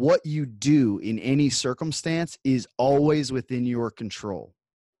what you do in any circumstance is always within your control.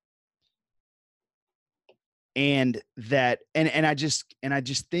 And that, and I just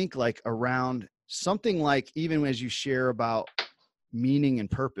think like around something like, even as you share about meaning and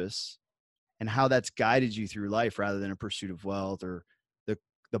purpose and how that's guided you through life rather than a pursuit of wealth or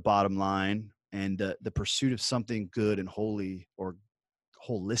the bottom line, and the pursuit of something good and holy or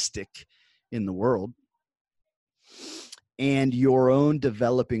holistic in the world, and your own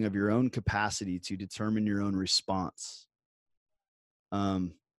developing of your own capacity to determine your own response.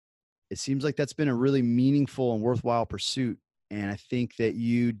 It seems like that's been a really meaningful and worthwhile pursuit. And I think that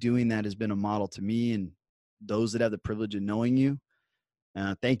you doing that has been a model to me and those that have the privilege of knowing you.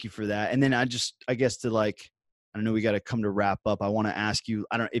 Thank you for that. And then I guess to like, I know we got to come to wrap up. I want to ask you,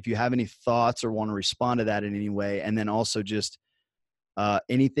 I don't know if you have any thoughts or want to respond to that in any way. And then also just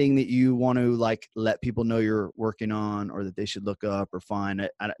anything that you want to like let people know you're working on or that they should look up or find.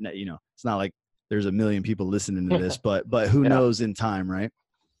 I don't, you know, it's not like there's a million people listening to this, but who knows in time, right?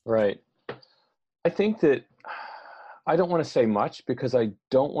 Right. I think that I don't want to say much because I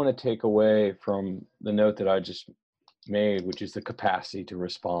don't want to take away from the note that I just made, which is the capacity to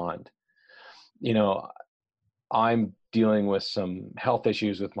respond. You know, I'm dealing with some health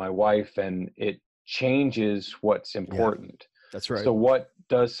issues with my wife, and it changes what's important. Yeah, that's right. So what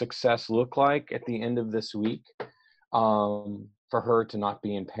does success look like at the end of this week? For her to not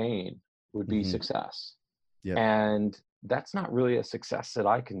be in pain would be success. Yep. And that's not really a success that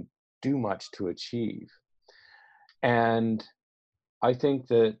I can do much to achieve. And I think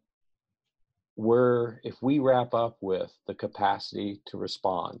that if we wrap up with the capacity to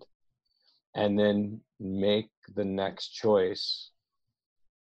respond and then make the next choice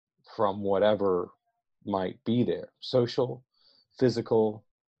from whatever might be there, social, physical,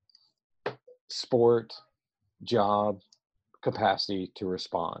 sport, job, capacity to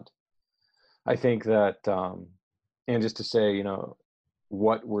respond. I think that, and just to say, you know,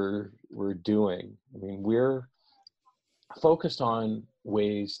 what we're doing, I mean, we're focused on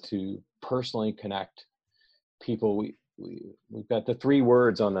ways to personally connect people. We've got the 3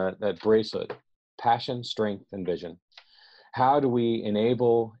 words on that bracelet: passion, strength, and vision. How do we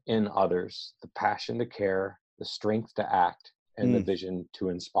enable in others the passion to care, the strength to act, and the vision to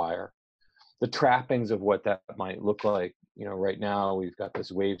inspire? The trappings of what that might look like, right now we've got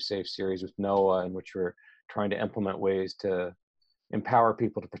this Wave Safe series with NOAA, in which we're trying to implement ways to empower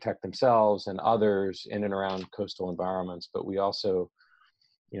people to protect themselves and others in and around coastal environments. But we also,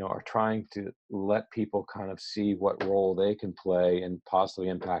 are trying to let people kind of see what role they can play in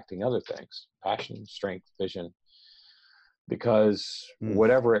positively impacting other things, passion, strength, vision, because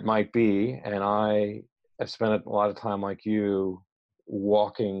whatever it might be, and I have spent a lot of time like you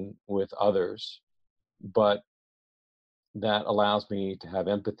walking with others, but that allows me to have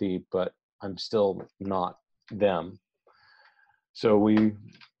empathy, but I'm still not them. So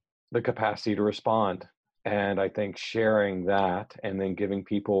the capacity to respond. And I think sharing that and then giving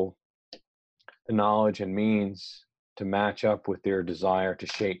people the knowledge and means to match up with their desire to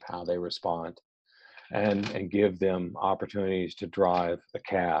shape how they respond, and give them opportunities to drive a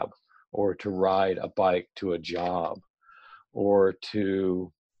cab or to ride a bike to a job or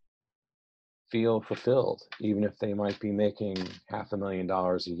to feel fulfilled, even if they might be making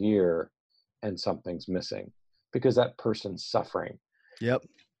 $500,000 a year and something's missing, because that person's suffering. Yep.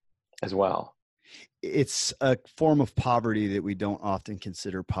 As well. It's a form of poverty that we don't often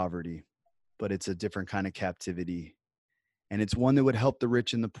consider poverty, but it's a different kind of captivity. And it's one that would help the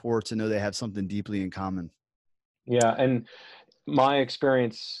rich and the poor to know they have something deeply in common. Yeah. And my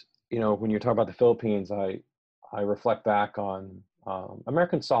experience, when you talk about the Philippines, I reflect back on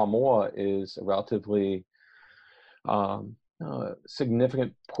American Samoa is a relatively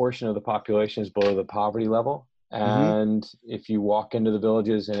significant portion of the population is below the poverty level. And if you walk into the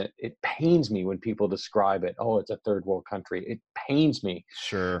villages, and it pains me when people describe it, oh, it's a third world country. It pains me.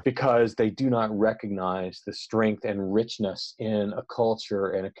 Sure. Because they do not recognize the strength and richness in a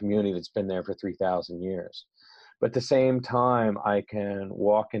culture and a community that's been there for 3,000 years. But at the same time, I can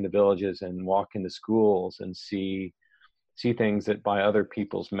walk into villages and walk into schools and see things that by other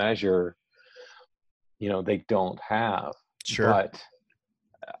people's measure, they don't have. Sure. But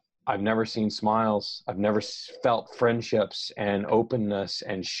I've never seen smiles. I've never felt friendships and openness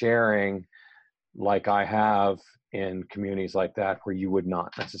and sharing like I have in communities like that, where you would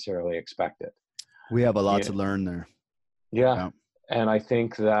not necessarily expect it. We have a lot to learn there. Yeah. And I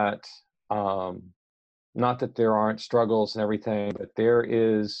think that, not that there aren't struggles and everything, but there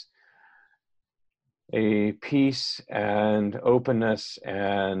is a peace and openness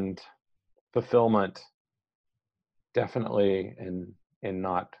and fulfillment definitely in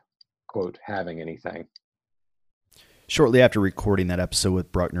not, quote, having anything. Shortly after recording that episode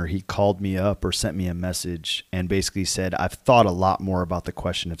with Bruckner, he called me up or sent me a message and basically said, I've thought a lot more about the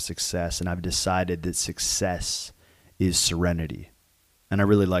question of success, and I've decided that success is serenity. And I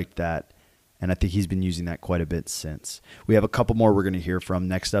really liked that. And I think he's been using that quite a bit since. We have a couple more we're going to hear from.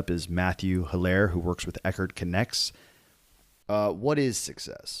 Next up is Matthew Hilaire, who works with Eckerd Connects. What is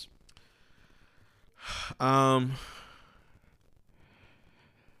success?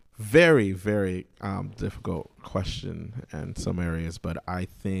 Very, very difficult question in some areas, but I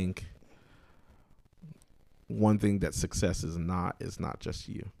think one thing that success is not just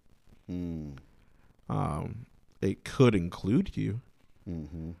you. It could include you,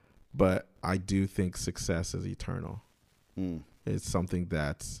 but I do think success is eternal. It's something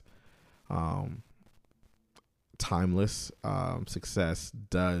that's timeless. Success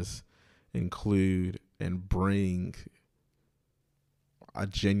does include and bring a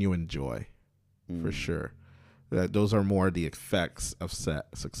genuine joy, for sure. That those are more the effects of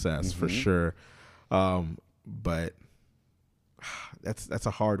success, for sure. But that's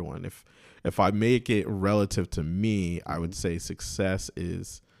a hard one. If I make it relative to me, I would say success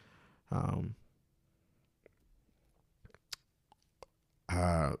is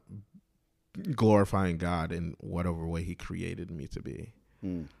glorifying God in whatever way He created me to be.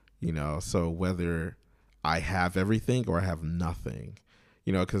 So whether I have everything or I have nothing,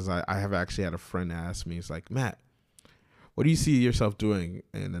 because I have actually had a friend ask me, he's like, Matt, what do you see yourself doing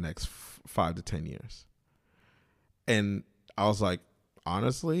in the next 5 to 10 years? And I was like,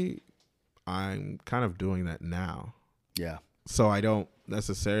 honestly, I'm kind of doing that now. Yeah. So I don't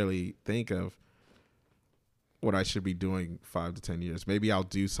necessarily think of what I should be doing 5 to 10 years. Maybe I'll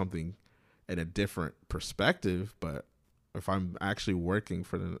do something in a different perspective, but if I'm actually working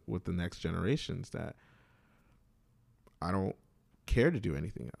with the next generations, that I don't care to do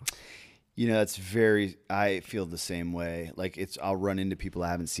anything else. I feel the same way. Like I'll run into people I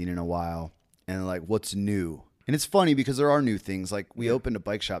haven't seen in a while and like, what's new? And it's funny because there are new things. Like we opened a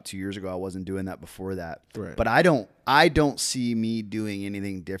bike shop 2 years ago. I wasn't doing that before that. Right. But I don't see me doing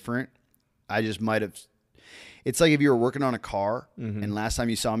anything different. I just might have, It's like if you were working on a car and last time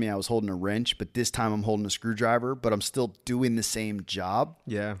you saw me, I was holding a wrench, but this time I'm holding a screwdriver, but I'm still doing the same job.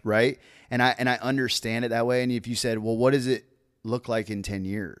 Yeah. Right. And I understand it that way. And if you said, well, what does it look like in 10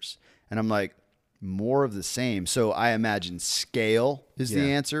 years? And I'm like, more of the same. So I imagine scale is the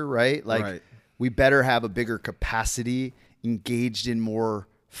answer, right? Like we better have a bigger capacity, engaged in more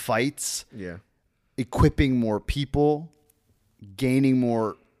fights, equipping more people, gaining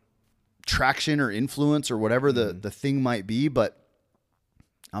more traction or influence or whatever the thing might be, but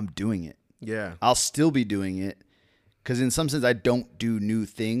I'm doing it. Yeah. I'll still be doing it because in some sense I don't do new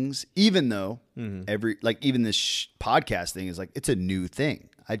things, even though even this podcast thing is like, it's a new thing.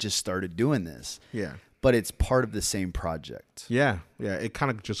 I just started doing this. Yeah. But it's part of the same project. Yeah. Yeah. It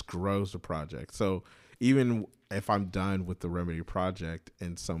kind of just grows the project. So even if I'm done with the Remedy project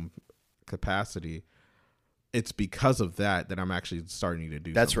in some capacity, it's because of that I'm actually starting to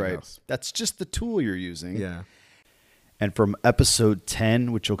do That's something right. else. That's just the tool you're using. Yeah. And from episode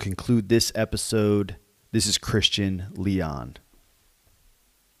 10, which will conclude this episode, this is Christian Leon.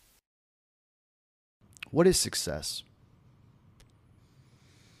 What is success?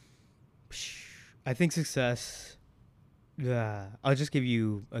 I think success, I'll just give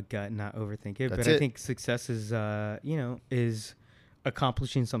you a gut, not overthink it. That's but I think success is, is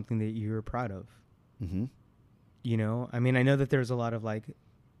accomplishing something that you're proud of. Mm-hmm. You know, I mean, I know that there's a lot of like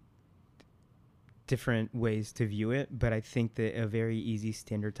different ways to view it, but I think that a very easy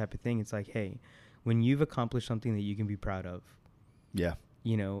standard type of thing, it's like, hey, when you've accomplished something that you can be proud of,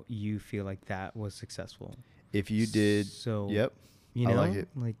 you feel like that was successful. If you did, I like it.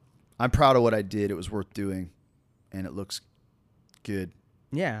 Like, I'm proud of what I did. It was worth doing, and it looks good.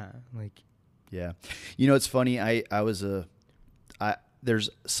 Yeah, it's funny.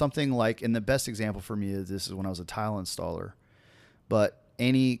 There's something like, and the best example for me is this is when I was a tile installer, but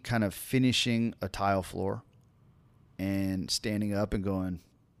any kind of finishing a tile floor and standing up and going,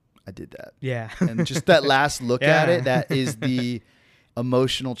 I did that. Yeah. And just that last look at it, that is the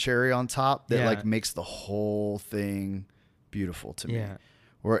emotional cherry on top that like makes the whole thing beautiful to me. Yeah.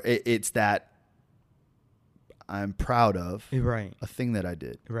 Or it's that I'm proud of a thing that I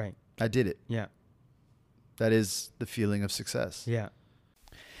did. Right. I did it. Yeah. That is the feeling of success. Yeah.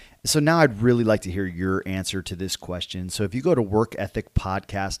 So now I'd really like to hear your answer to this question. So if you go to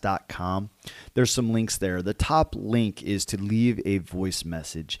workethicpodcast.com, there's some links there. The top link is to leave a voice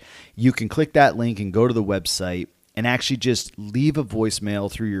message. You can click that link and go to the website and actually just leave a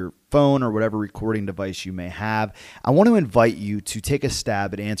voicemail through your phone or whatever recording device you may have. I want to invite you to take a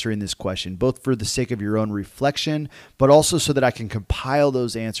stab at answering this question, both for the sake of your own reflection, but also so that I can compile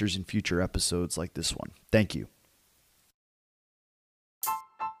those answers in future episodes like this one. Thank you.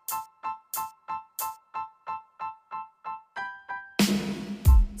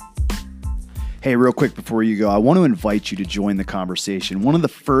 Hey, real quick before you go, I want to invite you to join the conversation. One of the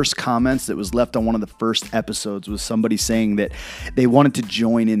first comments that was left on one of the first episodes was somebody saying that they wanted to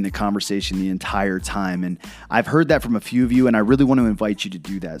join in the conversation the entire time. And I've heard that from a few of you, and I really want to invite you to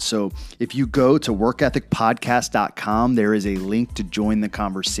do that. So if you go to workethicpodcast.com, there is a link to join the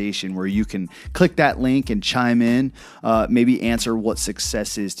conversation where you can click that link and chime in, maybe answer what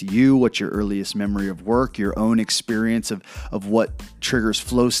success is to you, what's your earliest memory of work, your own experience of what triggers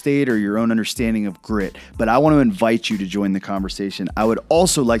flow state, or your own understanding of grit. But I want to invite you to join the conversation. I would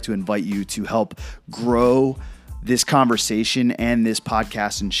also like to invite you to help grow this conversation and this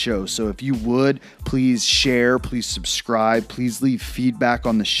podcast and show. So if you would, please share, please subscribe, please leave feedback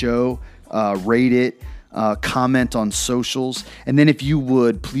on the show, rate it, comment on socials. And then if you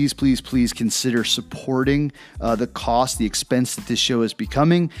would, please consider supporting the cost, the expense that this show is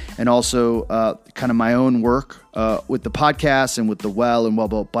becoming, and also kind of my own work with the podcast and with the Well and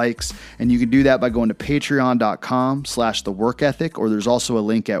Wellbuilt Bikes. And you can do that by going to patreon.com/theworkethic, or there's also a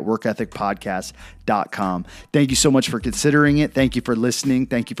link at workethicpodcast.com. Thank you so much for considering it. Thank you for listening.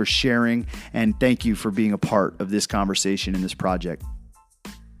 Thank you for sharing. And thank you for being a part of this conversation and this project.